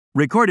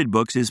Recorded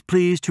Books is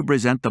pleased to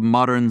present the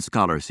Modern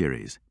Scholar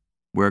Series,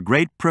 where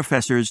great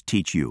professors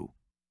teach you.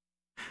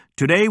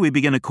 Today we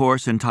begin a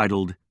course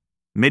entitled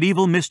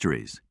Medieval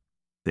Mysteries,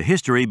 the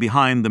history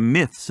behind the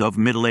myths of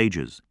Middle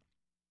Ages.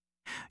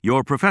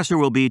 Your professor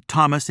will be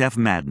Thomas F.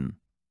 Madden.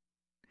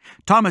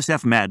 Thomas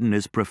F. Madden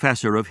is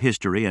professor of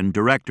history and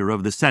director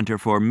of the Center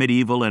for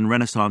Medieval and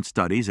Renaissance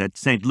Studies at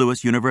St.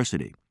 Louis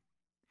University.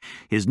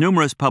 His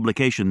numerous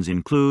publications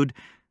include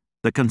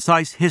The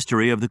Concise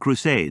History of the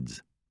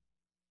Crusades,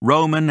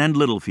 Roman and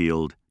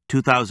Littlefield,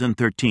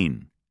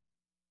 2013.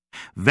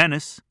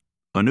 Venice,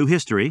 A New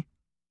History,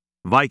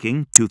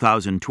 Viking,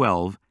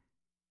 2012.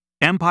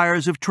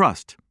 Empires of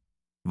Trust,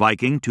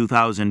 Viking,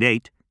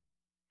 2008.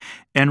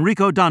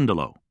 Enrico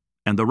Dandolo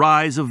and the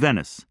Rise of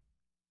Venice,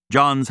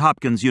 Johns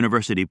Hopkins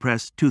University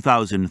Press,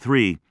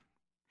 2003.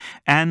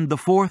 And The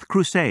Fourth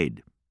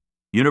Crusade,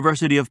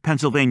 University of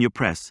Pennsylvania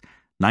Press,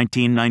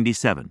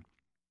 1997.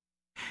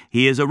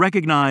 He is a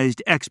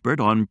recognized expert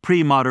on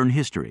pre-modern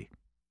history,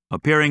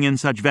 appearing in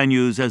such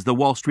venues as the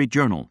Wall Street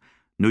Journal,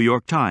 New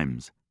York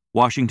Times,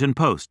 Washington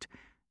Post,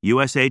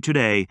 USA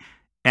Today,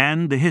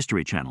 and the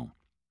History Channel.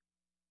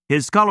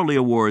 His scholarly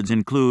awards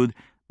include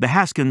the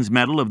Haskins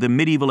Medal of the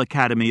Medieval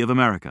Academy of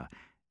America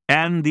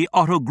and the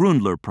Otto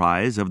Grundler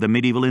Prize of the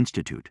Medieval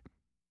Institute.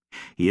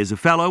 He is a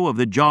Fellow of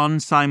the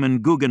John Simon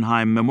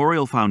Guggenheim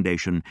Memorial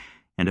Foundation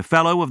and a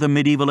Fellow of the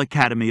Medieval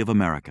Academy of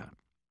America.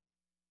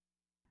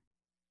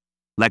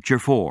 Lecture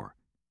 4.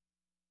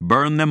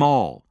 Burn Them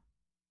All: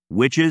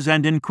 Witches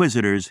and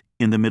Inquisitors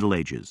in the Middle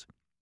Ages.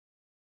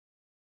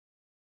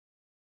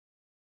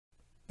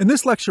 In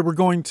this lecture, we're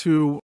going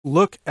to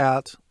look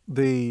at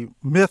the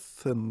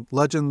myth and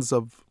legends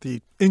of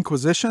the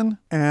Inquisition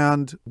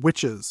and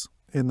witches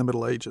in the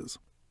Middle Ages.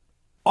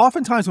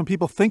 Oftentimes when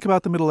people think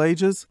about the Middle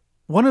Ages,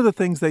 one of the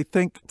things they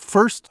think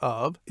first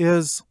of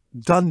is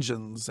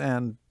dungeons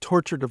and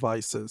torture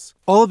devices.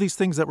 All of these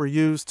things that were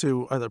used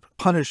to either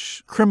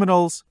punish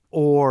criminals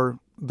or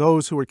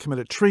those who had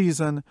committed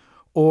treason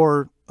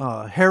or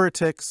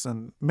heretics,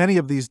 and many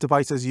of these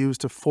devices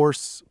used to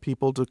force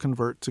people to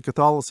convert to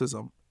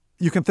Catholicism.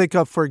 You can think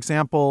of, for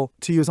example,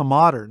 to use a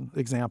modern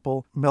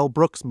example, Mel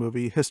Brooks'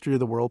 movie, History of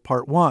the World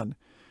Part 1,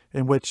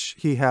 in which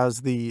he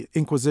has the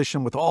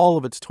Inquisition with all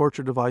of its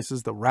torture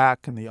devices, the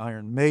rack and the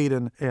Iron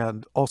Maiden,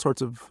 and all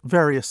sorts of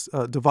various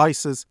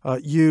devices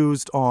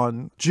used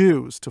on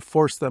Jews to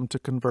force them to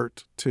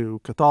convert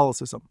to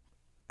Catholicism.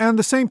 And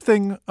the same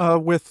thing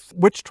with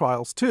witch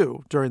trials,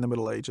 too, during the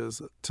Middle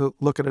Ages. To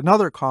look at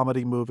another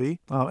comedy movie,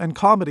 and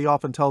comedy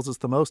often tells us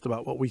the most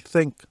about what we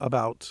think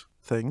about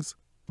things,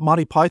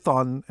 Monty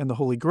Python and the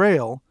Holy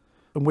Grail,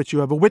 in which you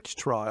have a witch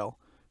trial,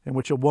 in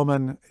which a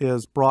woman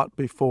is brought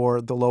before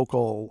the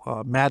local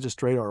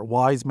magistrate or a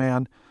wise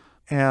man,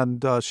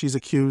 and she's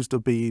accused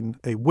of being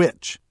a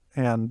witch.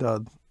 And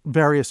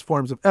various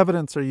forms of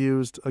evidence are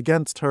used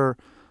against her,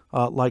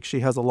 like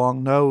she has a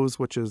long nose,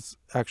 which is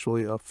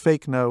actually a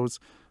fake nose,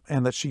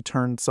 and that she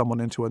turned someone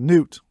into a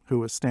newt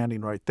who is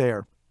standing right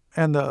there.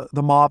 And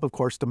the mob, of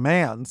course,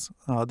 demands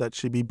that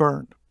she be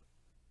burned.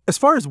 As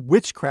far as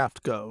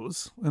witchcraft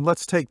goes, and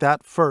let's take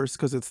that first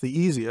because it's the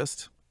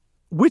easiest,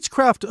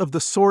 witchcraft of the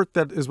sort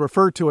that is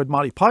referred to in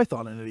Monty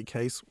Python, in any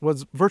case,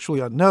 was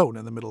virtually unknown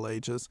in the Middle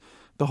Ages.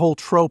 The whole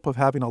trope of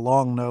having a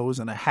long nose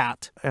and a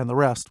hat and the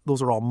rest,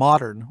 those are all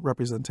modern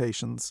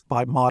representations.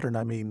 By modern,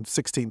 I mean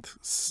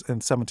 16th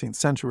and 17th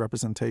century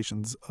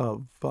representations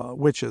of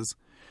witches.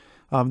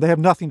 They have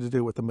nothing to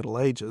do with the Middle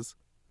Ages.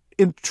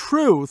 In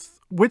truth,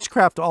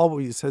 witchcraft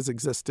always has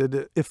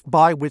existed, if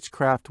by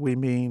witchcraft we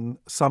mean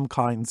some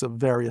kinds of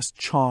various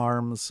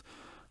charms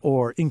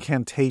or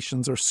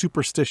incantations or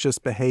superstitious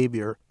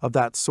behavior of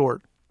that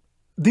sort.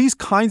 These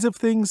kinds of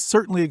things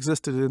certainly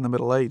existed in the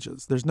Middle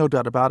Ages. There's no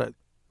doubt about it.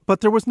 But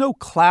there was no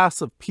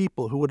class of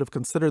people who would have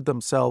considered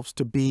themselves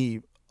to be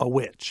a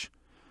witch.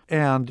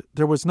 And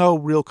there was no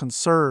real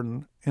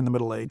concern in the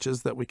Middle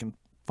Ages that we can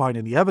find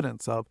any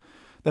evidence of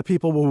that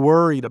people were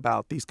worried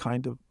about these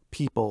kind of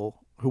people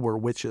who were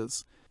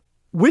witches.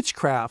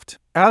 Witchcraft,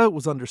 as it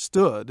was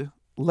understood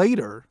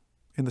later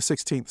in the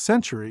 16th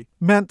century,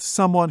 meant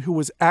someone who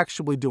was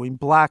actually doing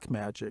black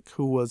magic,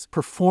 who was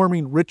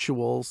performing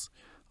rituals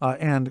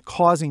and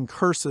causing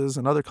curses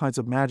and other kinds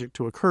of magic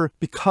to occur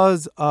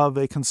because of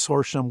a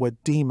consortium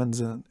with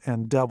demons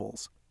and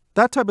devils.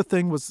 That type of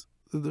thing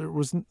there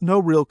was no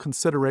real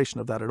consideration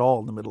of that at all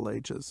in the Middle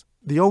Ages.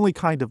 The only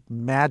kind of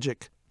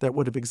magic that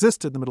would have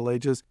existed in the Middle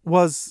Ages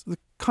was the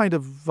kind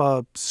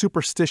of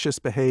superstitious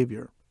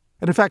behavior.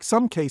 And in fact,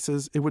 some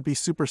cases, it would be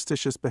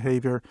superstitious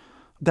behavior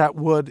that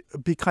would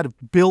be kind of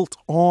built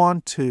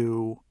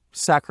onto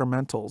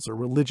sacramentals or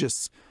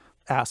religious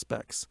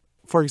aspects.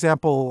 For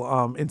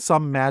example, in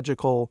some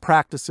magical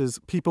practices,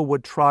 people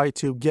would try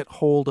to get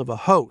hold of a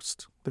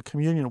host, the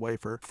communion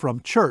wafer, from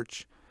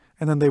church,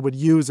 and then they would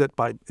use it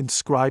by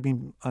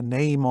inscribing a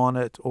name on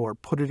it or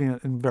putting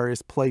it in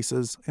various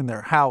places in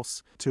their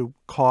house to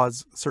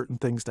cause certain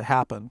things to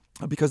happen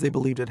because they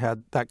believed it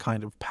had that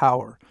kind of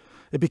power.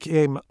 It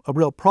became a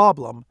real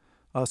problem,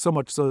 so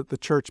much so that the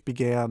church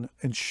began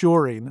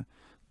ensuring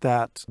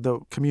that the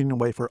communion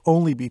wafer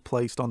only be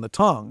placed on the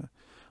tongue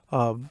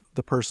of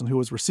the person who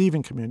was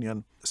receiving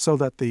communion so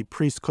that the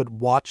priest could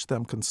watch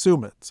them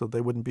consume it, so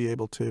they wouldn't be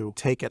able to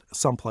take it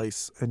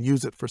someplace and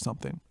use it for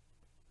something.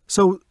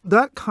 So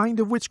that kind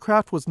of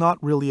witchcraft was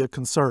not really a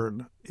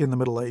concern in the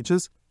Middle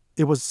Ages.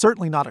 It was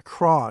certainly not a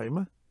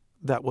crime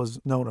that was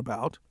known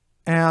about.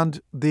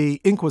 And the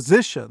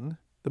Inquisition,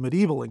 the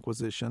medieval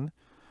Inquisition,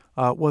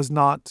 was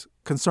not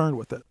concerned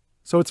with it.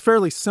 So it's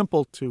fairly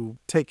simple to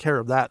take care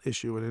of that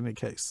issue in any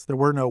case. There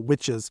were no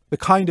witches, the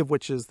kind of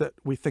witches that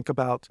we think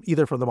about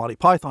either from the Monty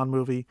Python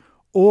movie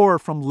or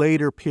from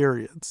later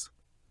periods.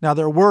 Now,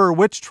 there were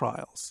witch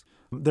trials.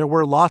 There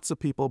were lots of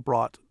people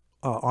brought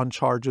on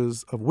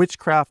charges of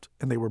witchcraft,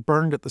 and they were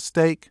burned at the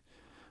stake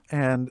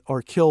and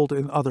or killed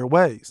in other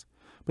ways.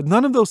 But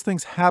none of those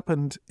things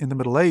happened in the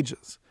Middle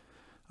Ages.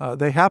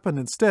 They happened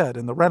instead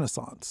in the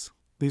Renaissance.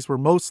 These were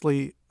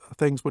mostly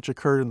things which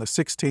occurred in the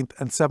 16th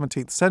and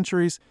 17th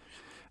centuries,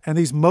 and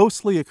these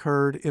mostly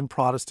occurred in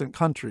Protestant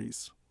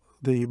countries.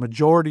 The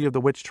majority of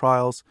the witch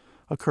trials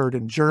occurred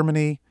in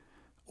Germany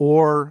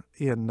or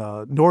in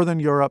Northern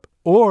Europe,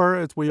 or,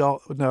 as we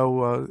all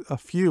know, a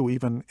few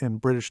even in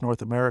British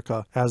North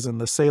America, as in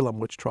the Salem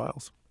witch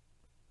trials.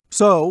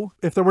 So,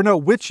 if there were no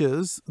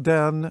witches,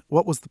 then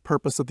what was the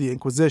purpose of the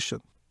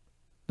Inquisition?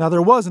 Now,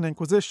 there was an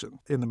Inquisition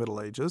in the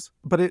Middle Ages,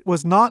 but it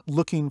was not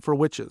looking for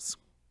witches.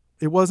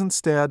 It was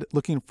instead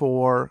looking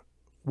for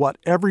what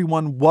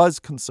everyone was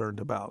concerned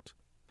about,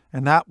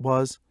 and that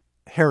was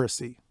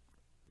heresy.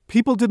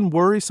 People didn't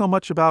worry so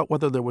much about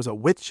whether there was a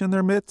witch in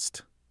their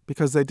midst,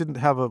 because they didn't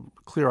have a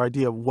clear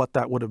idea of what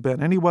that would have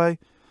been anyway,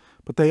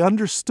 but they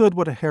understood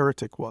what a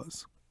heretic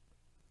was.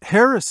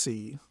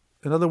 Heresy,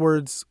 in other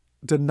words,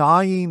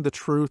 denying the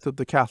truth of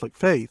the Catholic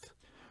faith,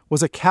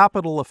 was a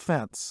capital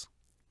offense.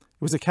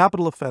 It was a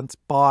capital offense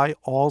by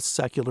all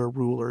secular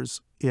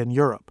rulers in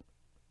Europe.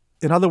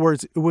 In other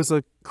words, it was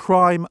a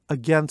crime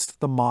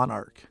against the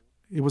monarch.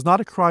 It was not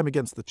a crime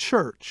against the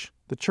church.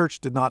 The church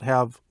did not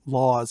have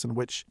laws in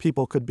which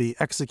people could be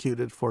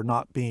executed for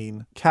not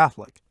being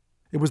Catholic.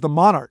 It was the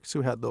monarchs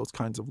who had those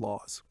kinds of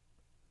laws.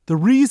 The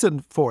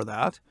reason for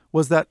that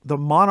was that the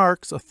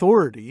monarch's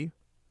authority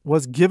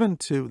was given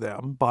to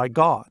them by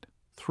God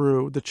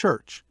through the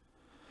church.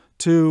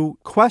 To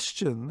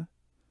question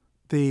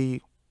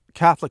the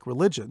Catholic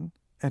religion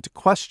and to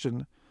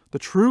question the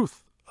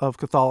truth of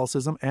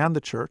Catholicism and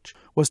the church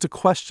was to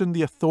question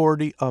the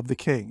authority of the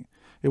king.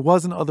 It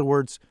was, in other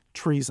words,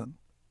 treason.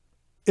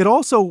 It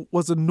also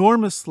was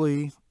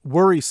enormously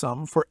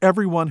worrisome for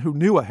everyone who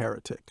knew a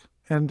heretic.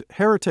 And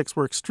heretics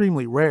were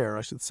extremely rare,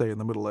 I should say, in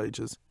the Middle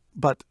Ages.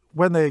 But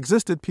when they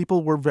existed,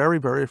 people were very,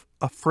 very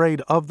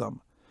afraid of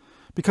them,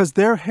 because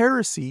their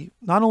heresy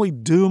not only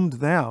doomed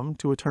them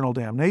to eternal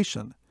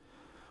damnation,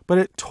 but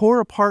it tore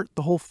apart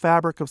the whole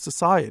fabric of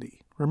society.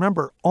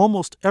 Remember,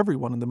 almost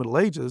everyone in the Middle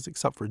Ages,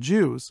 except for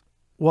Jews,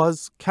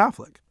 was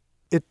Catholic.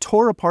 It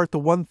tore apart the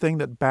one thing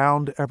that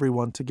bound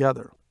everyone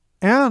together.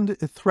 And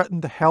it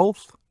threatened the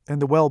health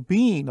and the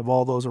well-being of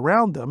all those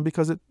around them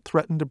because it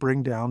threatened to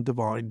bring down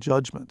divine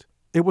judgment.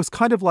 It was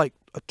kind of like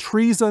a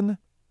treason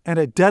and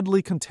a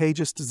deadly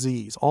contagious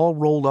disease all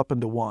rolled up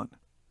into one.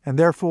 And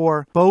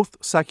therefore, both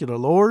secular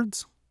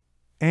lords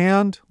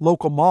and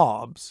local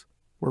mobs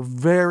were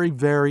very,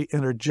 very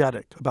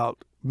energetic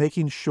about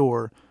making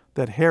sure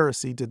that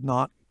heresy did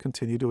not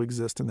continue to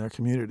exist in their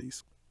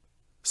communities.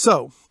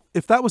 So,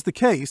 if that was the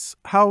case,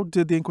 how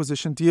did the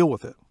Inquisition deal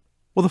with it?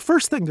 Well, the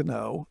first thing to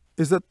know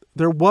is that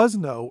there was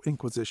no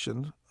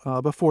Inquisition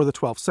before the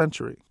 12th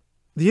century.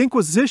 The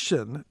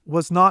Inquisition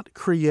was not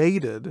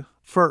created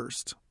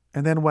first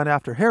and then went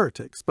after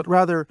heretics, but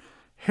rather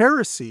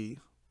heresy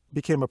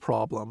became a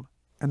problem,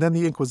 and then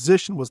the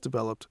Inquisition was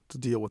developed to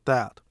deal with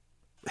that.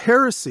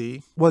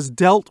 Heresy was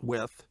dealt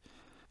with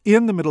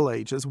in the Middle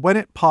Ages. When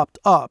it popped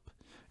up,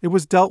 it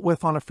was dealt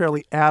with on a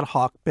fairly ad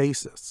hoc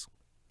basis.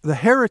 The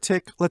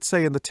heretic, let's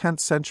say in the 10th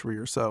century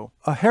or so,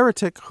 a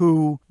heretic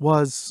who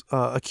was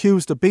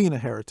accused of being a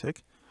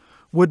heretic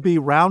would be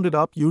rounded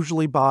up,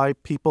 usually by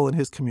people in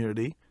his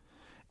community,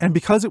 and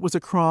because it was a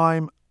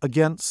crime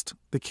against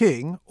the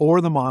king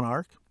or the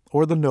monarch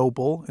or the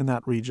noble in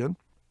that region,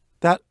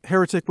 that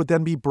heretic would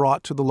then be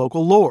brought to the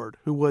local lord,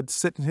 who would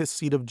sit in his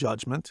seat of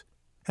judgment,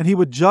 and he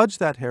would judge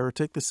that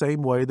heretic the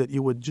same way that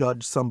you would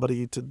judge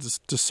somebody to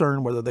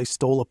discern whether they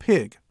stole a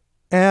pig.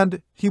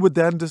 And he would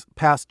then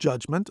pass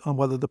judgment on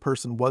whether the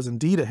person was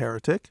indeed a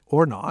heretic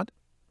or not,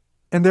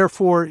 and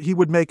therefore he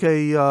would make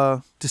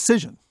a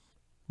decision.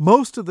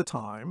 Most of the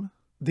time,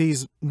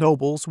 these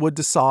nobles would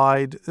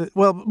decide,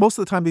 most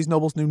of the time these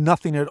nobles knew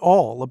nothing at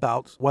all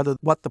about whether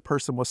what the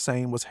person was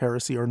saying was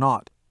heresy or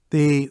not.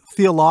 The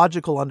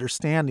theological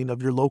understanding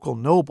of your local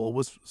noble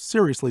was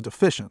seriously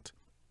deficient.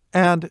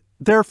 And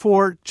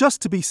therefore,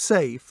 just to be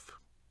safe,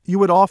 you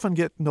would often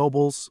get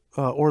nobles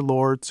or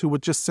lords who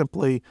would just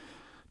simply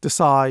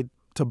decide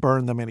to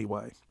burn them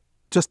anyway,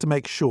 just to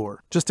make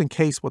sure, just in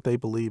case what they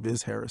believe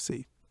is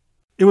heresy.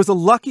 It was a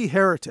lucky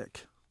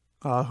heretic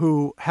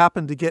who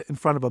happened to get in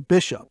front of a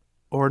bishop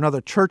or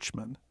another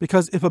churchman,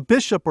 because if a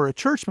bishop or a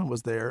churchman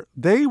was there,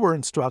 they were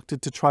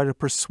instructed to try to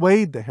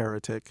persuade the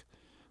heretic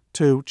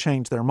to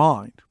change their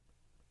mind.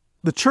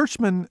 The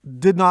churchmen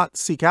did not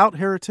seek out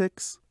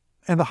heretics,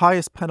 and the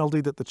highest penalty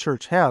that the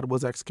church had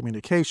was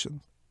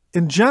excommunication.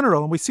 In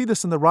general, and we see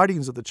this in the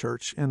writings of the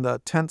church in the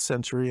 10th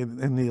century and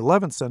in the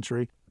 11th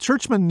century,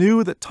 churchmen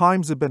knew that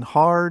times had been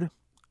hard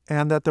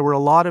and that there were a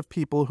lot of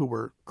people who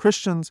were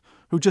Christians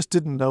who just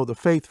didn't know the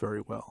faith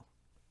very well.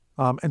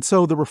 And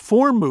so the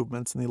reform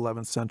movements in the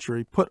 11th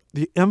century put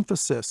the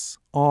emphasis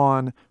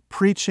on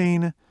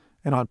preaching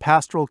and on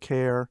pastoral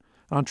care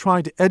and on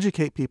trying to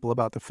educate people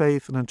about the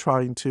faith and on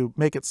trying to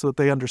make it so that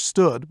they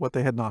understood what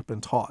they had not been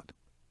taught.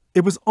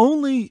 It was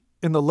only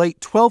in the late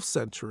 12th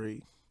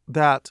century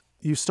that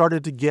you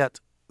started to get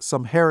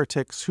some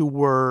heretics who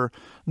were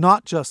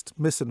not just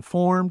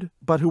misinformed,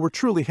 but who were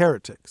truly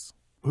heretics,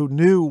 who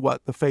knew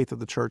what the faith of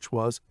the church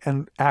was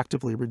and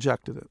actively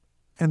rejected it.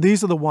 And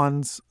these are the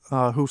ones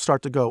who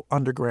start to go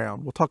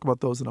underground. We'll talk about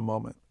those in a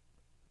moment.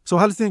 So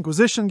how does the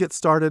Inquisition get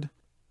started?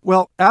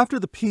 Well, after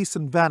the peace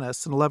in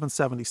Venice in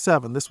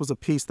 1177, this was a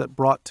peace that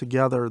brought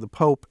together the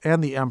Pope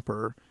and the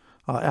Emperor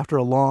after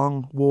a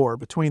long war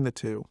between the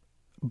two.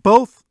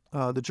 Both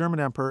the German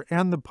Emperor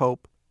and the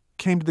Pope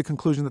came to the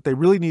conclusion that they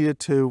really needed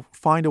to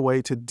find a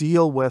way to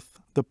deal with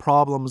the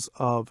problems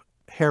of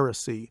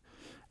heresy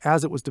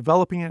as it was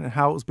developing and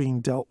how it was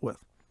being dealt with.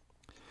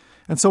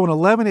 And so in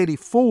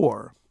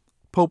 1184,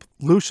 Pope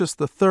Lucius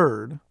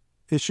III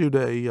issued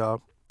a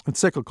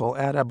encyclical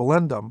Ad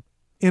Abellendum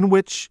in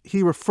which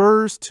he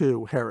refers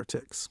to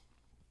heretics.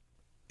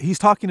 He's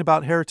talking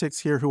about heretics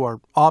here who are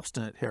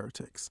obstinate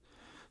heretics,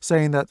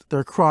 saying that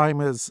their crime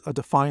is a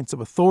defiance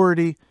of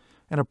authority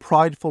and a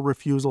prideful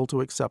refusal to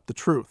accept the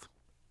truth.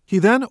 He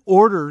then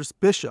orders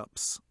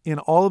bishops in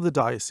all of the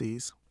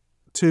dioceses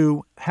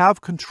to have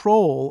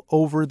control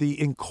over the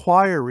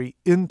inquiry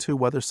into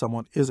whether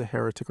someone is a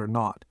heretic or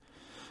not.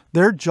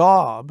 Their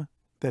job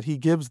that he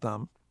gives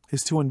them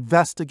is to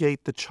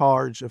investigate the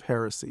charge of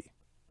heresy.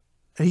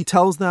 And he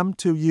tells them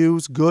to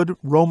use good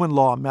Roman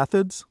law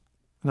methods.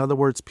 In other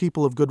words,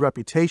 people of good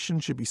reputation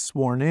should be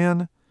sworn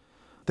in.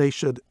 They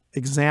should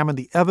examine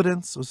the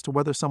evidence as to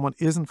whether someone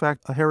is in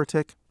fact a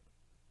heretic.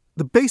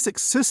 The basic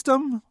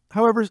system,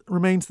 however,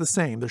 remains the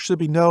same. There should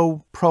be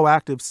no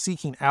proactive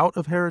seeking out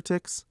of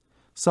heretics.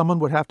 Someone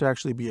would have to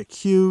actually be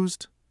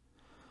accused.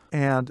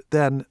 And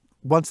then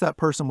once that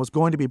person was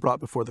going to be brought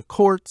before the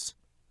courts,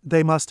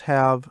 they must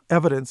have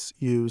evidence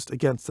used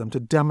against them to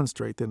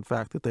demonstrate, in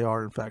fact, that they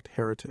are, in fact,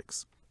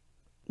 heretics.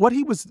 What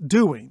he was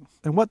doing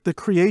and what the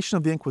creation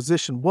of the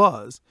Inquisition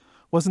was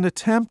an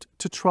attempt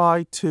to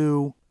try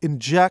to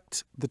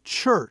inject the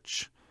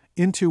church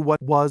into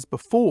what was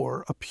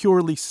before a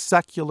purely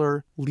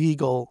secular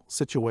legal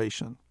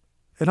situation.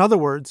 In other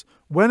words,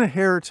 when a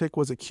heretic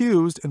was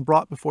accused and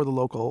brought before the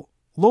local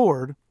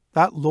lord,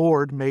 that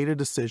lord made a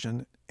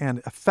decision and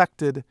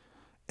effected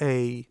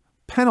a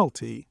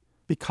penalty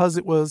because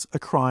it was a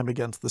crime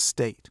against the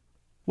state.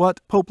 What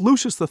Pope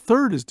Lucius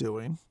III is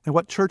doing, and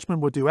what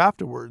churchmen would do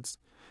afterwards,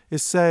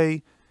 is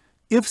say,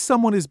 if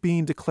someone is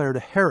being declared a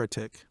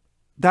heretic,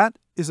 that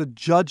is a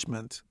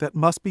judgment that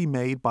must be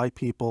made by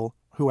people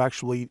who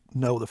actually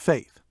know the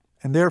faith.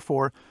 And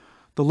therefore,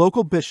 the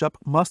local bishop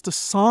must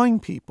assign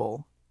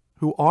people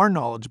who are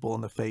knowledgeable in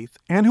the faith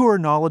and who are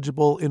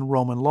knowledgeable in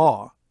Roman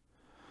law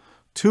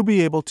to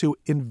be able to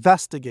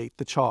investigate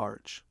the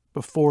charge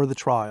before the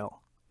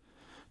trial,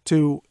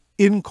 to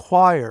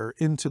inquire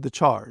into the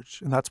charge.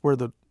 And that's where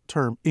the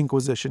term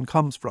Inquisition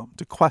comes from,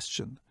 to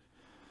question.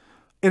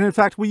 And in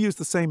fact, we use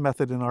the same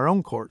method in our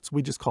own courts.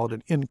 We just call it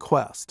an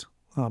inquest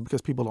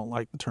because people don't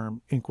like the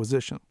term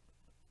Inquisition.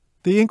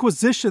 The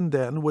Inquisition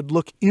then would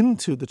look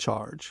into the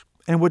charge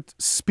and would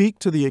speak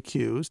to the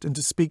accused and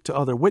to speak to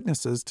other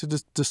witnesses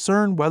to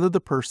discern whether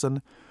the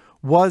person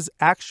was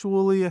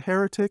actually a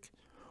heretic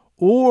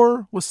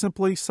or was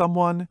simply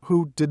someone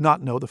who did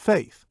not know the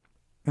faith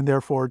and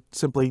therefore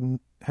simply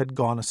had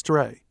gone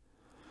astray.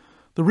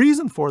 The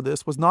reason for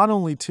this was not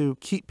only to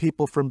keep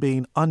people from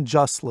being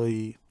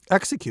unjustly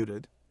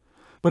executed,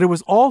 but it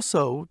was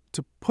also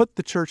to put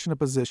the church in a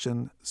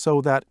position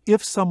so that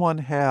if someone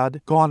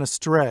had gone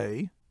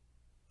astray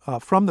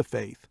from the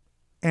faith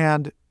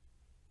and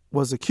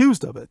was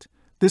accused of it,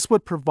 this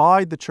would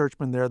provide the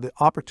churchmen there the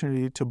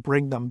opportunity to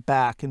bring them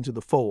back into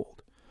the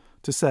fold,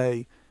 to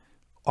say,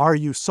 are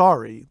you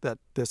sorry that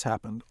this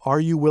happened? Are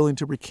you willing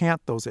to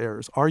recant those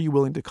errors? Are you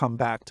willing to come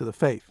back to the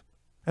faith?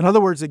 In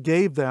other words, it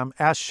gave them,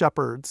 as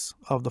shepherds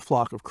of the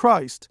flock of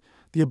Christ,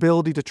 the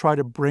ability to try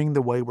to bring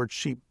the wayward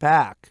sheep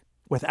back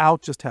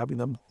without just having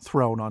them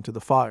thrown onto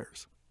the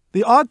fires.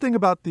 The odd thing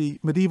about the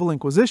medieval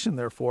Inquisition,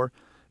 therefore,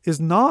 is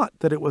not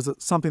that it was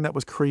something that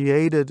was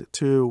created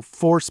to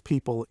force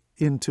people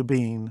into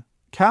being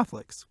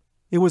Catholics.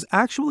 It was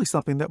actually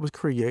something that was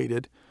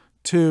created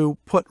to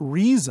put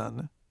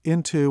reason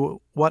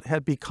into what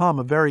had become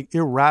a very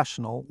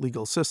irrational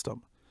legal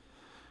system.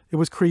 It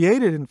was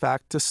created, in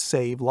fact, to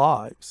save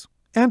lives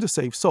and to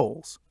save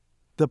souls.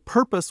 The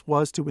purpose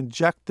was to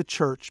inject the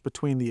church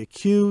between the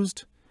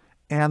accused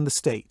and the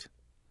state.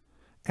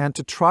 and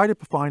to try to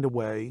find a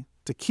way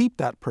to keep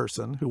that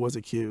person who was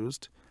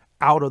accused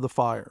out of the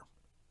fire.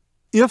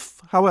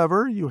 If,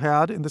 however, you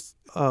had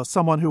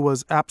someone who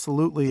was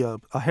absolutely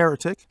a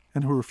heretic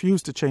and who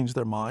refused to change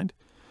their mind,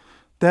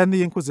 then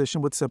the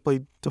Inquisition would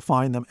simply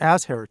define them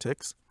as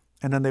heretics,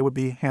 and then they would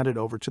be handed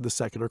over to the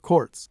secular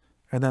courts.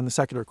 And then the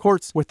secular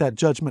courts, with that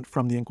judgment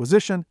from the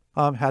Inquisition,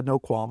 had no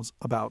qualms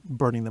about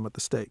burning them at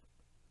the stake.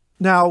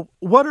 Now,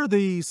 what are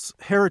these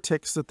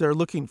heretics that they're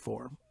looking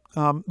for?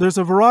 There's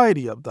a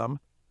variety of them,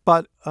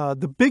 but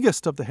the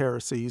biggest of the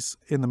heresies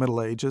in the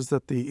Middle Ages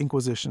that the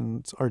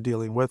Inquisitions are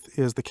dealing with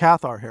is the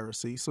Cathar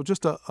heresy. So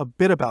just a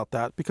bit about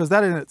that, because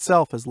that in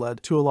itself has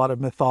led to a lot of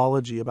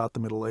mythology about the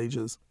Middle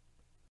Ages.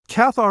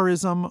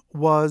 Catharism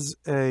was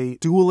a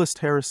dualist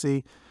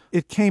heresy.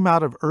 It came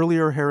out of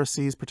earlier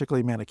heresies,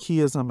 particularly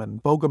Manichaeism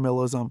and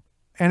Bogomilism,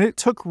 and it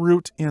took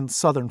root in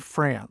southern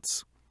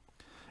France.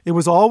 It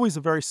was always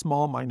a very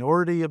small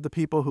minority of the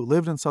people who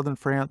lived in southern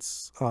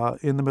France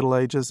in the Middle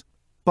Ages,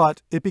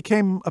 but it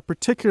became a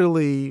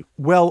particularly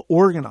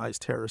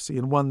well-organized heresy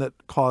and one that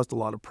caused a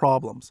lot of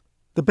problems.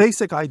 The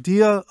basic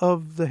idea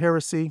of the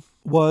heresy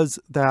was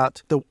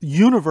that the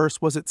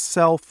universe was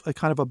itself a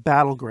kind of a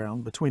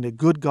battleground between a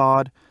good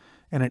God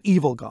and an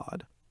evil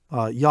God.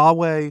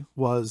 Yahweh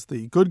was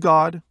the good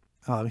God.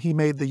 He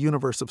made the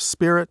universe of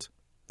spirit.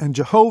 And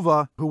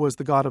Jehovah, who was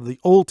the God of the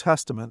Old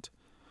Testament,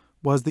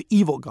 was the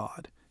evil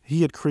God.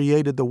 He had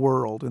created the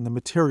world and the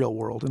material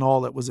world and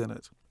all that was in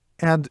it.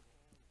 And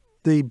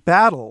the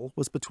battle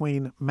was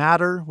between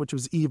matter, which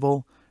was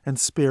evil, and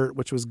spirit,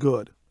 which was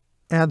good.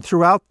 And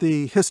throughout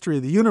the history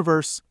of the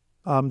universe,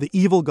 the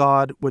evil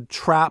God would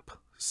trap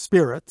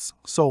spirits,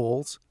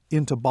 souls,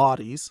 into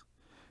bodies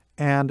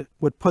and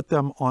would put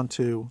them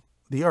onto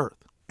the earth.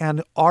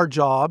 And our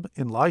job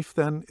in life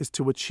then is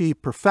to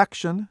achieve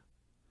perfection.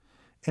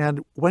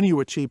 And when you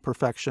achieve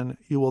perfection,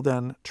 you will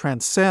then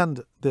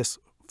transcend this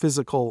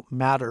physical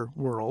matter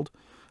world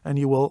and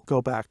you will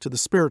go back to the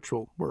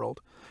spiritual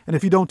world. And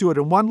if you don't do it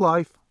in one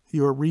life,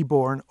 you're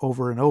reborn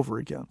over and over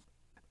again.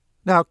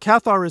 Now,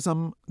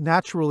 Catharism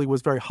naturally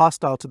was very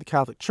hostile to the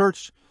Catholic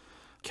Church.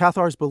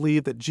 Cathars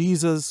believed that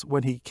Jesus,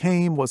 when he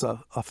came, was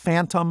a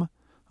phantom.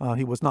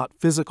 He was not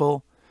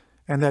physical.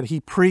 And that he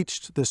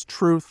preached this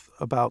truth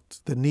about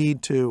the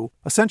need to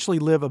essentially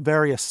live a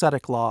very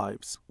ascetic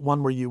lives,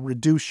 one where you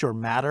reduce your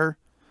matter.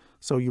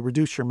 So you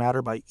reduce your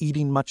matter by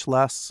eating much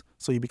less,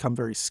 so you become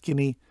very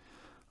skinny.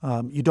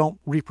 You don't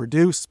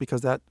reproduce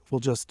because that will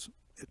just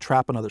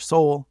trap another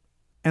soul.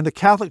 And the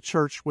Catholic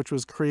Church, which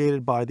was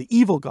created by the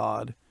evil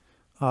God,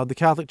 the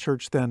Catholic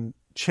Church then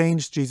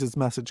changed Jesus'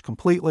 message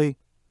completely,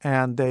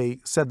 and they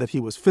said that he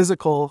was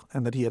physical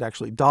and that he had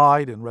actually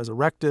died and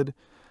resurrected,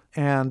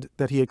 and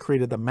that he had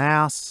created the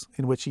Mass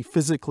in which he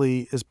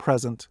physically is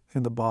present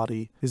in the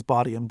body, his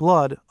body and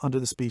blood, under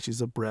the species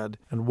of bread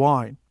and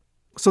wine.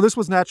 So this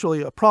was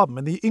naturally a problem.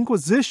 And the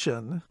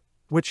Inquisition,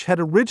 which had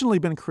originally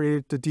been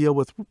created to deal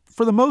with,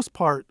 for the most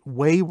part,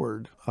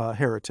 wayward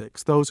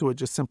heretics, those who had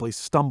just simply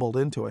stumbled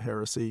into a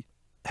heresy,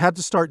 had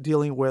to start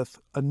dealing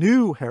with a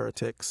new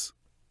heretics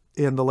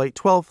in the late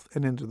 12th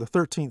and into the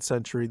 13th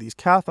century, these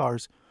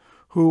Cathars,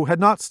 who had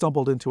not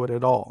stumbled into it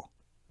at all.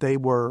 They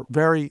were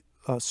very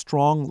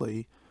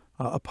strongly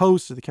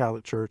opposed to the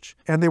Catholic Church,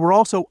 and they were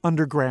also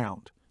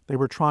underground. They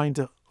were trying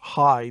to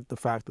hide the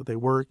fact that they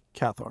were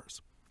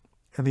Cathars.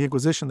 And the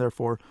Inquisition,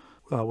 therefore,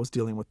 was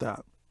dealing with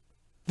that.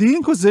 The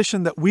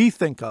Inquisition that we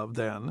think of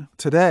then,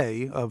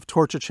 today, of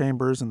torture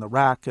chambers and the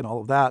rack and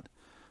all of that,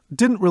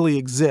 didn't really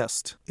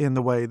exist in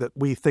the way that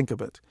we think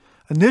of it.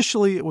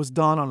 Initially, it was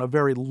done on a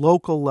very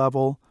local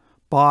level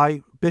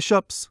by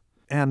bishops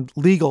and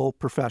legal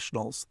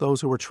professionals,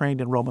 those who were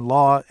trained in Roman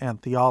law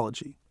and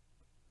theology.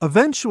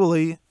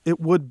 Eventually, it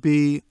would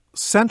be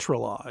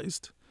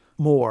centralized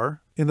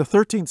more. In the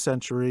 13th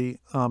century,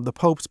 the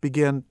popes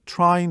began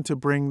trying to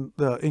bring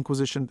the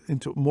Inquisition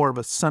into more of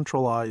a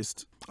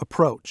centralized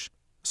approach.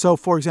 So,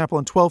 for example,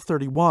 in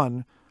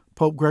 1231,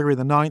 Pope Gregory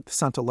IX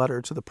sent a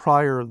letter to the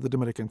prior of the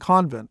Dominican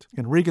convent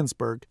in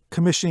Regensburg,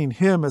 commissioning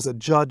him as a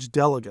judge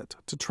delegate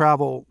to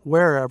travel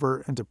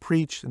wherever and to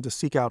preach and to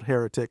seek out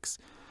heretics.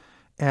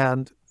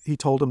 And he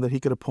told him that he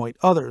could appoint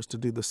others to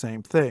do the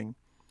same thing.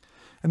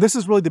 And this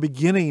is really the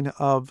beginning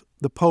of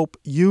the Pope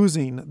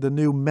using the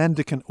new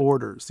mendicant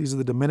orders. These are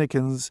the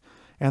Dominicans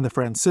and the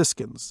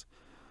Franciscans,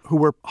 who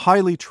were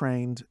highly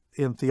trained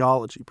in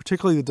theology,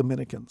 particularly the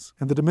Dominicans.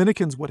 And the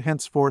Dominicans would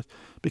henceforth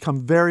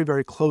become very,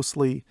 very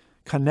closely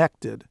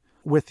connected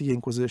with the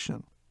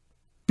Inquisition.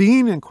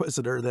 Being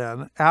inquisitor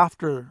then,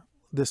 after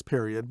this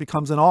period,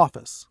 becomes an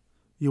office.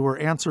 You were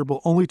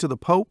answerable only to the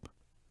Pope,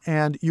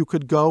 and you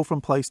could go from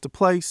place to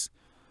place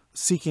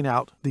seeking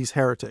out these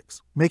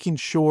heretics, making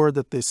sure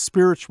that the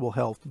spiritual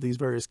health of these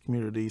various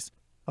communities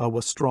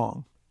was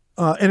strong.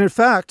 And in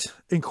fact,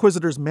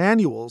 inquisitors'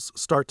 manuals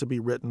start to be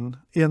written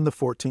in the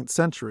 14th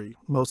century,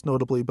 most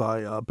notably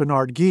by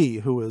Bernard Guy,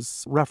 who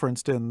is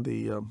referenced in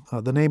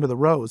the Name of the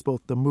Rose,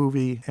 both the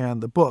movie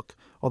and the book,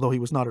 although he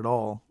was not at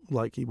all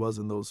like he was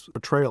in those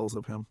portrayals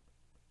of him.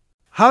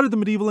 How did the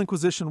medieval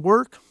Inquisition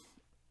work?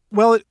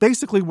 Well, it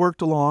basically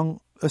worked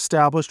along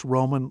established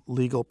Roman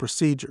legal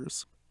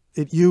procedures.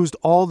 It used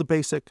all the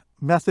basic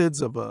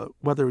methods of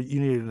whether you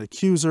needed an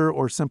accuser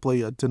or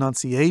simply a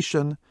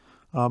denunciation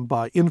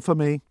by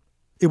infamy.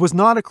 It was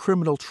not a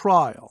criminal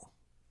trial,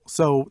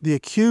 so the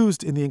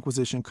accused in the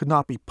Inquisition could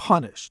not be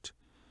punished,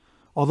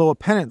 although a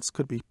penance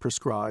could be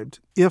prescribed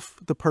if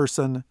the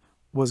person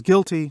was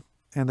guilty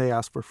and they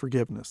asked for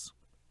forgiveness.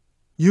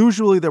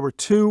 Usually there were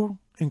 2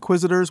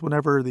 inquisitors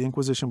whenever the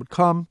Inquisition would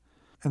come,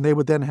 and they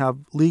would then have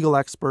legal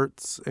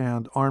experts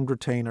and armed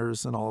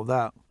retainers and all of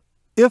that.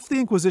 If the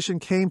Inquisition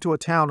came to a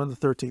town in the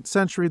 13th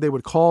century, they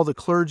would call the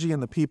clergy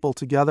and the people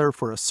together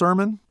for a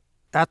sermon.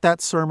 At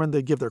that sermon,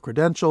 they'd give their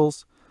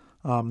credentials.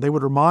 They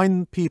would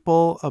remind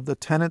people of the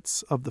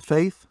tenets of the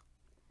faith.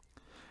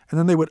 And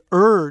then they would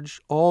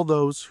urge all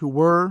those who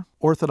were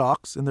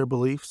orthodox in their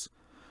beliefs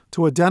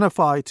to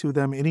identify to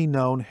them any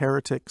known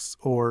heretics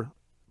or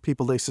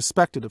people they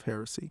suspected of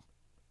heresy.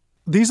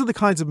 These are the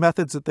kinds of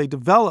methods that they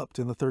developed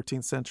in the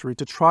 13th century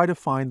to try to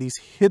find these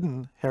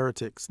hidden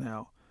heretics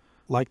now,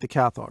 like the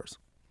Cathars.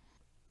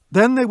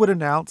 Then they would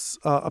announce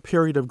a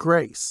period of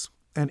grace,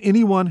 and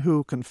anyone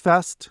who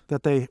confessed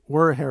that they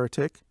were a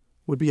heretic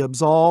would be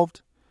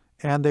absolved,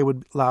 and they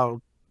would be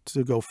allowed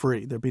to go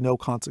free. There'd be no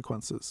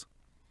consequences.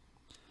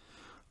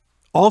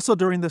 Also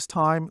during this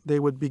time, they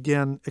would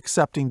begin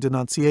accepting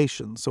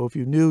denunciation. So if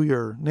you knew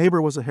your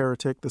neighbor was a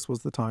heretic, this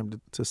was the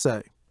time to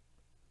say.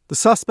 The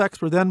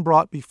suspects were then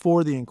brought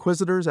before the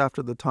inquisitors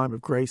after the time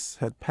of grace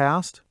had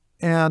passed,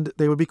 and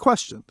they would be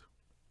questioned.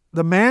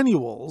 The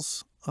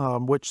manuals,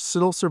 which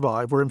still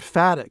survive, were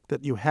emphatic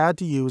that you had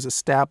to use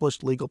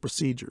established legal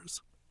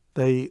procedures.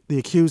 The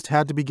accused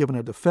had to be given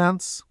a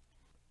defense.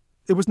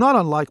 It was not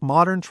unlike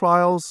modern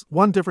trials.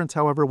 One difference,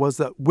 however, was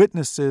that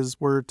witnesses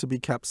were to be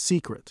kept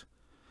secret.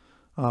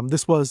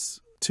 This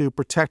was to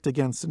protect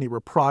against any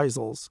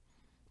reprisals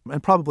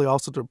and probably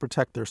also to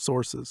protect their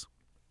sources.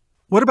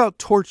 What about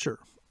torture?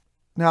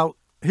 Now,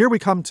 here we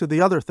come to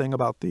the other thing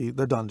about the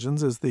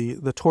dungeons, is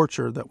the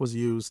torture that was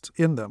used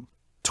in them.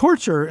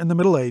 Torture in the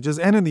Middle Ages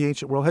and in the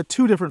ancient world had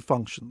 2 different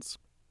functions.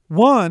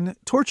 One,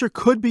 torture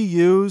could be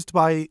used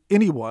by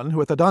anyone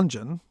with a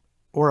dungeon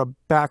or a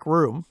back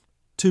room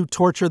to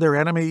torture their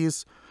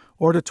enemies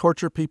or to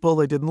torture people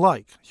they didn't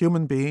like.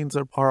 Human beings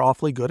are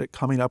awfully good at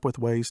coming up with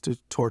ways to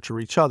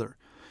torture each other.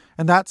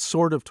 And that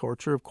sort of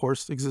torture, of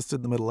course, existed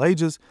in the Middle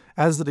Ages,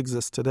 as it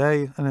exists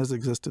today and has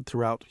existed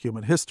throughout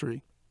human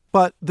history.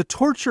 But the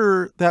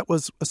torture that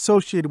was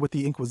associated with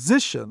the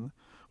Inquisition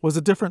was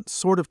a different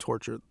sort of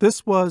torture.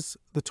 This was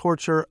the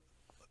torture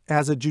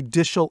as a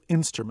judicial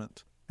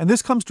instrument. And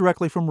this comes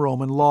directly from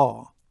Roman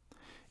law.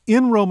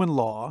 In Roman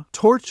law,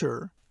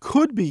 torture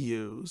could be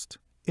used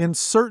in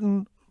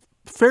certain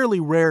fairly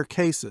rare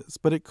cases,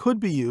 but it could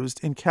be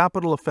used in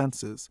capital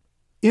offenses.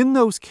 In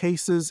those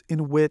cases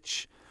in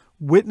which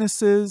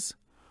witnesses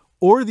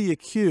or the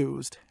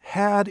accused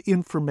had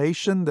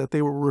information that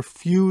they were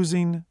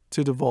refusing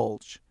to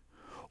divulge,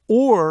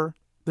 or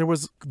there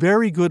was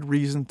very good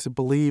reason to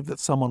believe that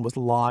someone was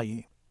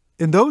lying.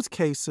 In those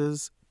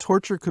cases,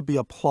 torture could be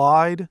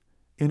applied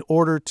in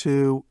order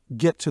to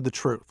get to the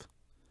truth.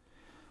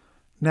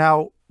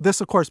 Now, this,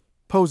 of course,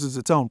 poses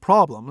its own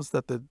problems,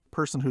 that the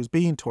person who's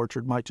being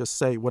tortured might just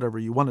say whatever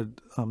you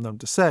wanted them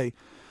to say.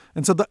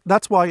 And so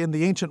that's why in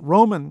the ancient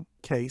Roman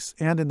case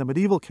and in the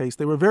medieval case,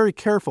 they were very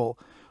careful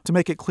to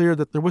make it clear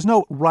that there was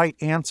no right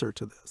answer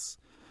to this.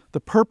 The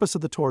purpose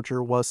of the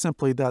torture was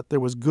simply that there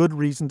was good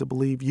reason to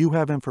believe you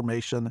have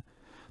information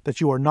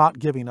that you are not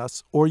giving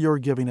us, or you're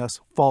giving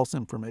us false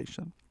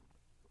information.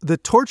 The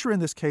torture in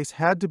this case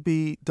had to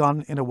be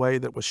done in a way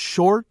that was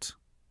short.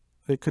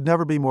 It could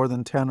never be more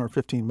than 10 or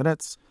 15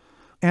 minutes,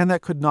 and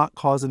that could not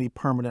cause any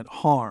permanent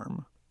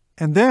harm.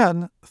 And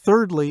then,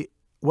 thirdly,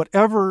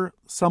 whatever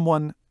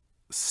someone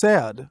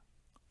said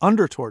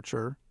under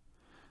torture,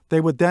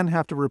 they would then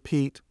have to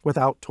repeat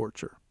without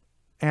torture.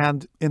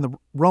 And in the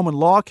Roman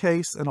law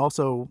case, and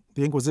also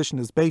the Inquisition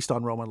is based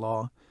on Roman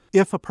law,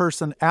 if a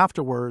person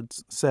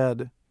afterwards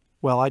said,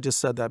 well, I just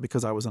said that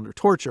because I was under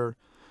torture,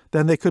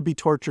 then they could be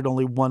tortured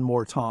only one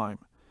more time.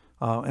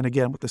 And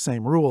again, with the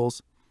same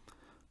rules.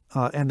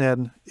 And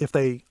then if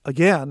they,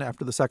 again,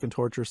 after the second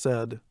torture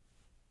said,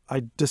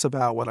 I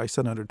disavow what I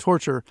said under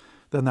torture,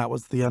 then that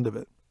was the end of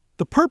it.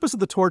 The purpose of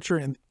the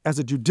torture as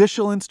a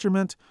judicial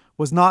instrument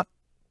was not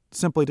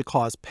simply to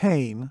cause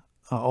pain,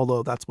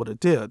 although that's what it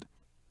did.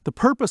 The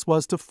purpose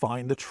was to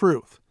find the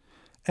truth.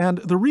 And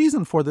the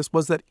reason for this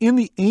was that in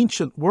the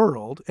ancient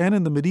world and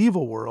in the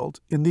medieval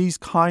world, in these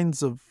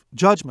kinds of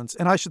judgments,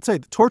 and I should say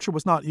the torture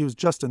was not used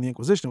just in the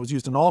Inquisition, it was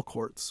used in all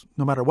courts,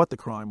 no matter what the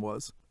crime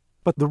was.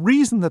 But the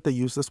reason that they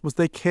used this was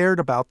they cared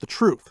about the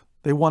truth.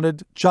 They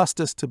wanted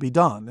justice to be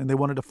done, and they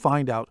wanted to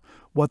find out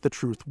what the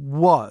truth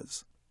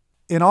was.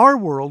 In our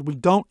world, we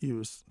don't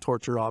use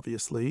torture,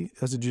 obviously,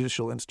 as a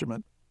judicial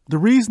instrument. The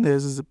reason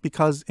is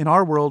because in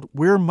our world,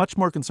 we're much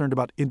more concerned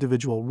about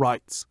individual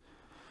rights.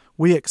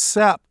 We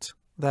accept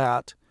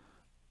that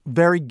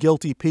very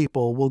guilty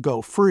people will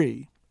go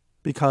free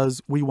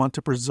because we want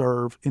to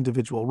preserve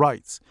individual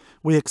rights.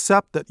 We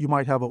accept that you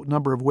might have a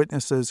number of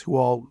witnesses who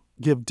all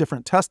give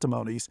different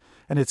testimonies,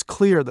 and it's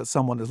clear that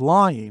someone is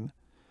lying,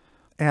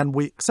 and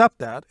we accept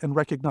that and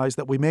recognize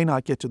that we may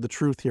not get to the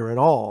truth here at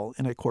all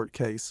in a court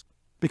case,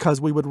 because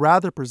we would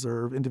rather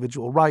preserve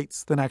individual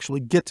rights than actually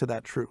get to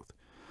that truth.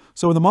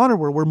 So in the modern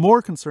world, we're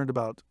more concerned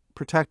about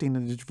protecting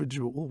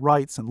individual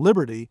rights and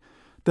liberty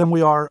than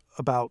we are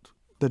about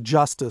the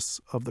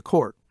justice of the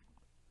court.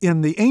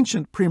 In the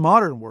ancient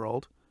pre-modern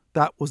world,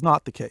 that was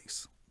not the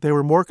case. They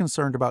were more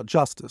concerned about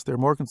justice. They were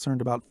more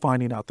concerned about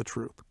finding out the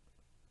truth.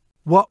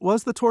 What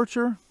was the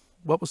torture?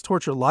 What was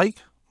torture like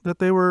that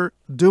they were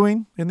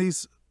doing in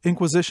these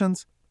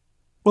inquisitions?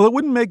 Well, it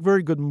wouldn't make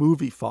very good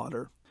movie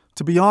fodder.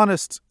 To be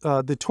honest,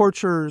 the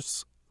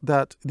tortures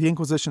that the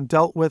Inquisition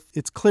dealt with,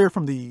 it's clear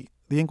from the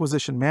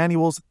Inquisition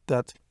manuals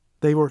that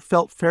they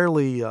felt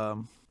fairly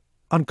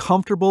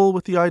uncomfortable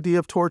with the idea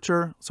of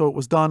torture, so it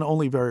was done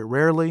only very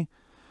rarely.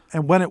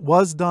 And when it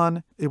was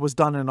done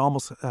in an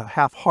almost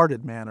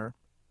half-hearted manner.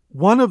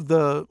 One of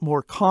the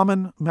more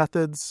common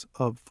methods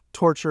of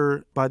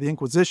torture, by the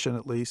Inquisition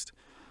at least,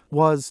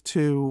 was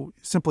to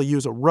simply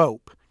use a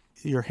rope.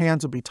 Your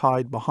hands would be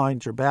tied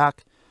behind your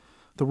back.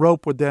 The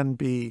rope would then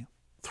be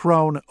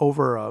thrown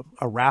over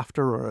a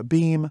rafter or a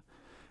beam,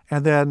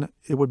 and then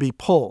it would be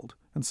pulled.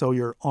 And so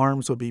your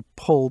arms would be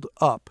pulled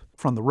up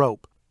from the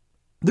rope.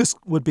 This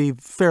would be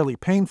fairly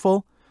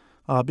painful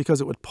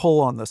because it would pull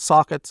on the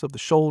sockets of the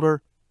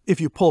shoulder. If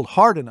you pulled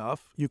hard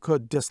enough, you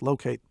could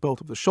dislocate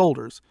both of the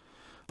shoulders.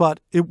 But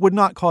it would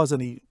not cause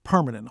any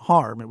permanent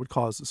harm. It would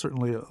cause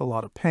certainly a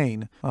lot of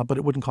pain, but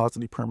it wouldn't cause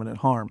any permanent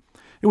harm.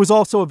 It was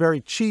also a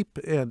very cheap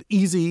and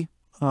easy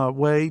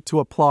way to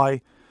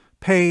apply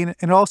pain,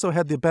 and it also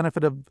had the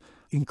benefit of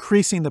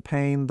increasing the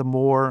pain the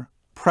more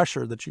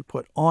pressure that you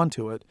put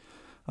onto it,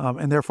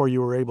 and therefore you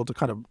were able to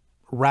kind of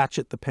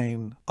ratchet the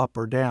pain up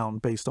or down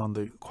based on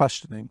the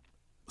questioning.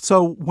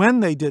 So when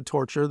they did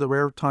torture, the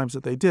rare times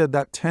that they did,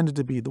 that tended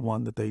to be the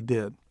one that they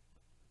did.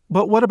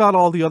 But what about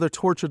all the other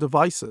torture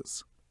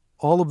devices?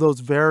 All of those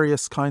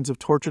various kinds of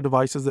torture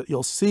devices that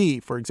you'll see,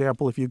 for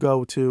example, if you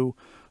go to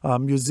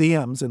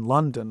museums in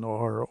London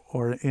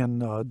or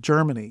in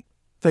Germany,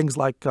 things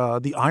like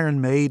the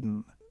Iron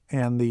Maiden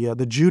and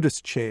the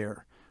Judas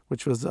chair,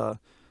 which was a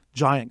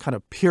giant kind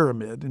of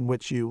pyramid in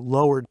which you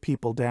lowered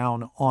people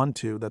down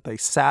onto that they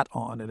sat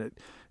on, and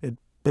it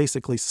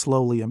basically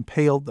slowly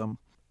impaled them.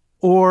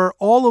 Or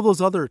all of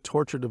those other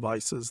torture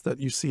devices that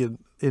you see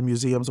in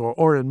museums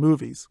or in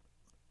movies.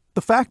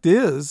 The fact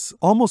is,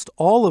 almost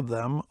all of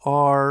them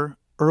are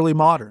early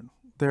modern.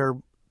 They're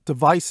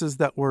devices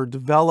that were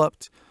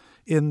developed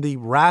in the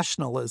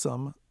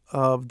rationalism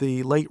of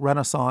the late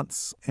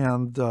Renaissance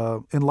and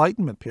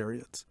Enlightenment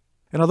periods.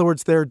 In other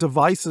words, they're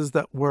devices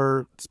that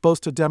were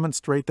supposed to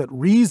demonstrate that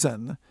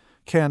reason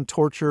can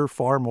torture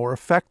far more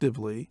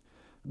effectively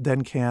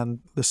than can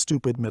the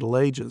stupid Middle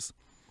Ages.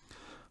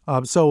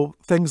 So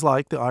things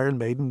like the Iron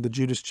Maiden, the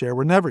Judas chair,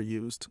 were never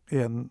used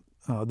in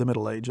the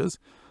Middle Ages.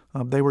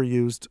 They were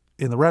used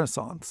in the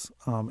Renaissance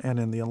and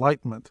in the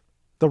Enlightenment.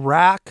 The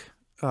rack,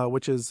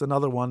 which is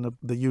another one of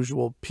the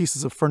usual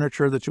pieces of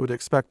furniture that you would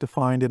expect to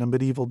find in a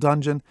medieval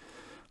dungeon.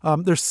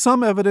 There's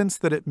some evidence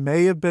that it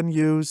may have been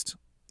used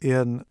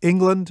in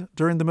England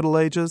during the Middle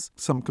Ages,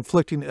 some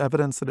conflicting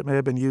evidence that it may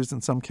have been used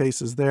in some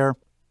cases there.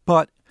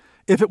 But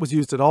if it was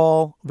used at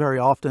all, very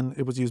often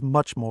it was used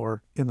much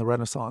more in the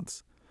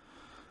Renaissance.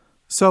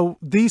 So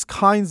these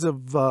kinds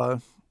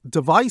of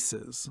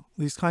devices,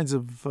 these kinds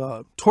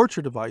of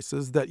torture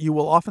devices that you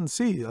will often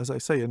see, as I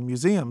say, in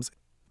museums,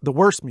 the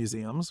worst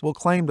museums will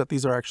claim that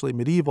these are actually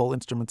medieval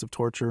instruments of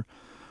torture,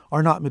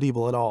 are not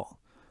medieval at all.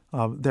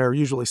 They're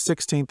usually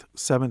 16th,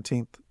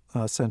 17th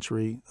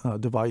century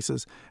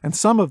devices, and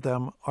some of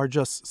them are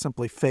just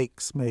simply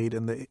fakes made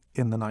in the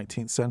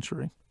 19th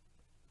century.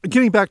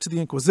 Getting back to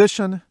the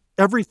Inquisition,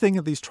 everything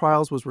in these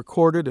trials was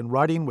recorded in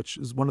writing, which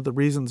is one of the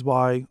reasons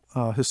why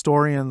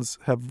historians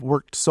have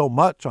worked so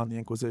much on the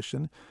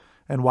Inquisition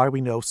and why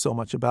we know so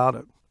much about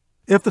it.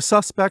 If the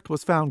suspect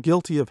was found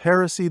guilty of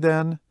heresy,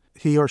 then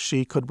he or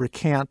she could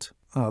recant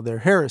their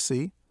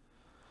heresy.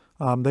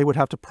 They would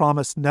have to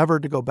promise never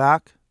to go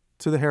back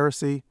to the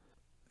heresy,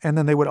 and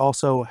then they would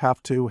also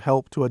have to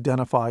help to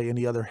identify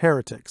any other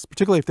heretics,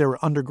 particularly if they were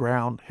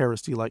underground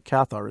heresy like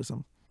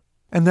Catharism.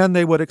 And then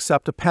they would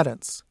accept a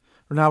penance.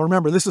 Now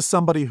remember, this is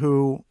somebody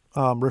who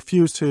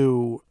refused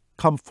to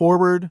come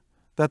forward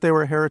that they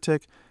were a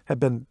heretic,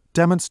 had been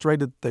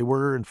demonstrated they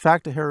were in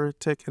fact a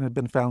heretic, and had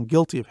been found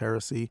guilty of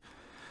heresy.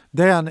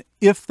 Then,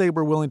 if they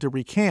were willing to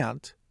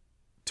recant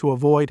to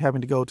avoid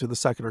having to go to the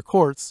secular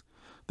courts,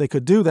 they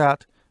could do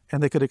that,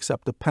 and they could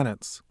accept a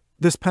penance.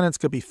 This penance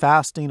could be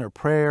fasting or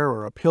prayer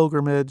or a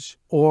pilgrimage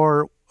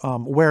or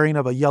wearing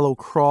of a yellow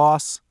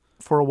cross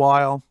for a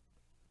while.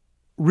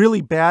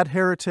 Really bad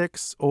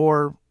heretics,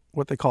 or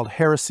what they called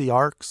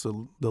heresiarchs,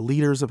 the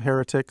leaders of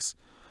heretics,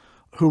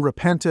 who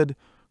repented,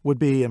 would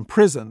be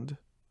imprisoned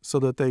so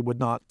that they would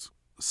not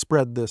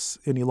spread this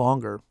any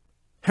longer.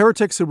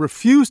 Heretics who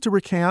refused to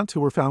recant,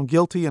 who were found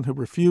guilty and who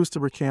refused to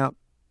recant,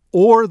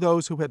 or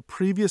those who had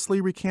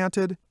previously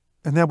recanted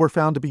and then were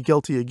found to be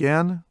guilty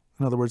again,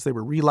 in other words, they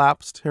were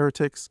relapsed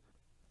heretics,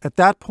 At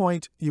that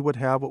point, you would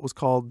have what was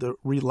called the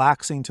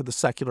relaxing to the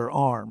secular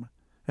arm.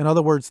 In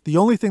other words, the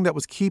only thing that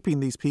was keeping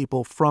these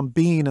people from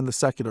being in the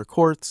secular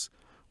courts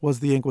was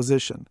the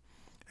Inquisition.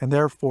 And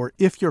therefore,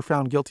 if you're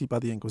found guilty by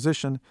the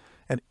Inquisition,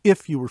 and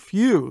if you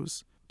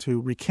refuse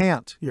to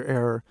recant your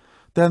error,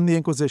 then the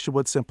Inquisition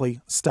would simply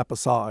step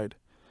aside.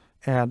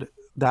 And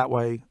that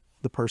way,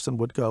 the person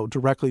would go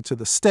directly to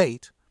the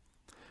state.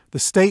 The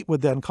state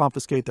would then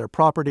confiscate their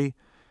property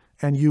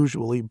and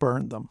usually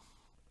burn them.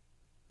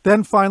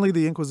 Then finally,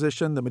 the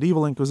Inquisition, the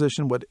medieval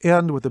Inquisition, would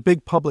end with a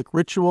big public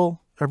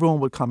ritual. Everyone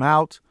would come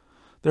out.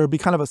 There would be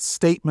kind of a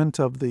statement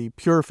of the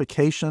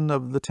purification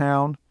of the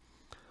town.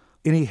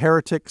 Any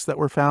heretics that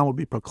were found would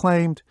be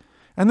proclaimed,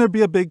 and there'd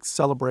be a big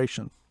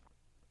celebration.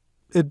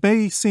 It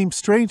may seem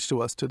strange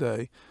to us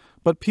today,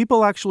 but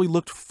people actually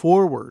looked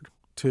forward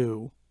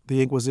to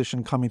the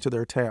Inquisition coming to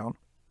their town.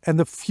 And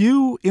the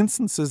few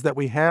instances that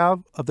we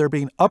have of there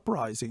being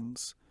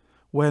uprisings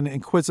when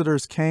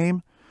inquisitors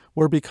came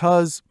were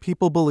because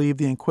people believed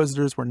the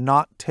inquisitors were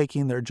not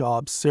taking their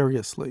job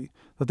seriously,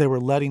 that they were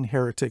letting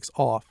heretics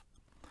off.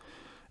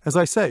 As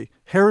I say,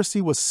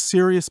 heresy was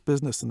serious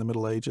business in the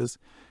Middle Ages,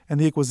 and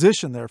the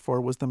Inquisition,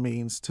 therefore, was the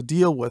means to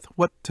deal with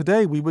what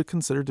today we would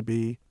consider to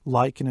be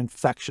like an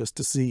infectious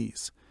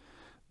disease.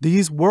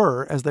 These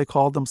were, as they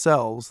called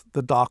themselves,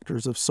 the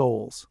doctors of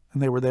souls,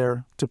 and they were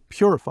there to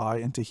purify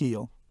and to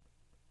heal.